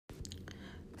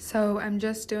So I'm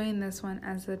just doing this one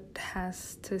as a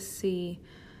test to see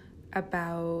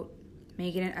about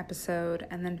making an episode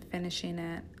and then finishing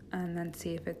it and then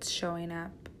see if it's showing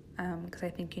up because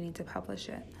I think you need to publish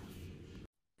it.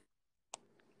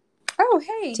 Oh,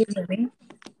 hey. Do you hear me?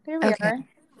 There we Okay. are.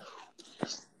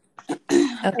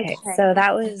 Okay. So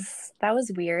that was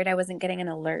weird. I wasn't getting an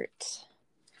alert.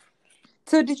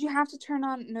 So did you have to turn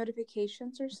on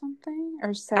notifications or something?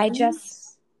 Or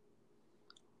settings?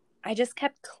 I just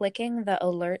kept clicking the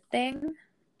alert thing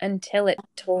until it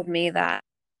told me that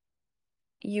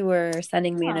you were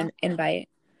sending me an invite.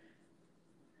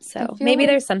 So maybe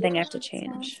there's something I have to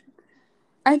change.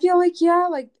 I feel like, yeah,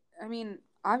 like, I mean,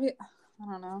 I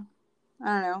don't know.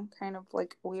 Kind of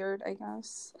like weird, I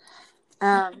guess.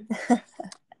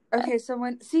 Okay,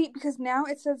 so because now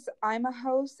it says I'm a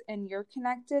host and you're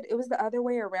connected. It was the other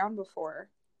way around before.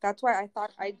 That's why I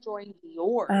thought I joined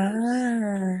yours.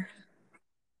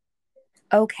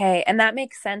 Okay, and that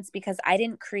makes sense because I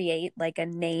didn't create like a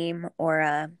name or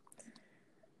a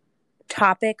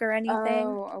topic or anything.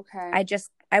 Oh, okay.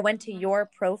 I went to your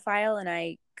profile and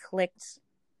I clicked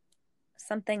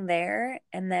something there,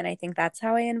 and then I think that's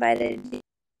how I invited you.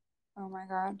 Oh my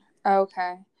God.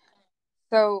 Okay.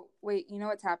 So, wait, you know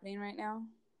what's happening right now?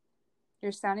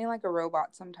 You're sounding like a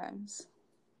robot sometimes.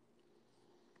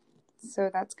 So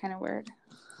that's kind of weird.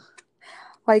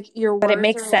 Like your words. But it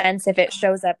makes sense if it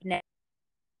shows up now.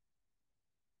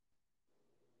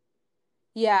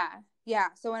 Yeah.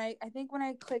 So I think when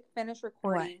I click finish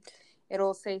recording,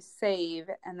 it'll say save,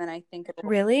 and then I think it'll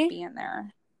be in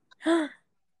there.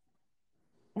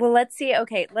 Well, let's see.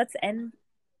 Okay, let's end.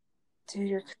 Dude,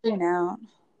 you're cutting out.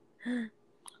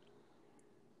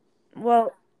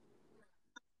 Well,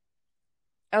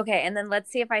 okay, and then let's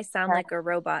see if I sound like a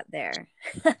robot there.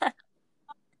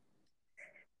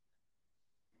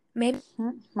 Maybe.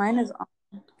 Mine is on.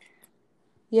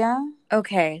 Yeah.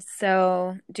 Okay,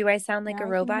 so do I sound like a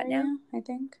robot now? You, I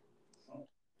think.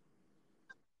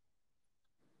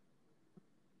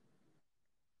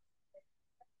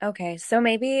 Okay, so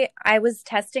maybe I was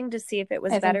testing to see if it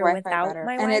was better without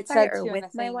my Wi-Fi or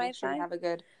with my Wi-Fi. Have a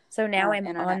good, so now I'm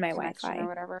on my Wi-Fi or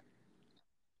whatever.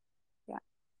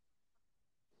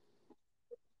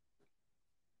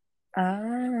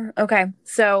 Yeah. Okay.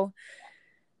 So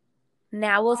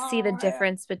now we'll see the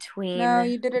difference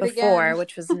between before,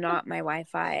 which was not my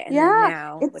Wi-Fi, and then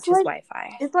now, which is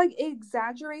Wi-Fi. It's like it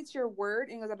exaggerates your word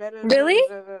and goes. Really?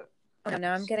 Oh,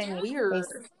 no, I'm getting weird.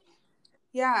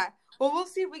 Yeah. Well, we'll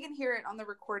see if we can hear it on the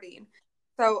recording.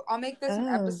 So I'll make this an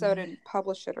episode and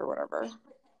publish it or whatever.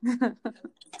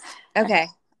 Okay.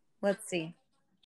 Let's see.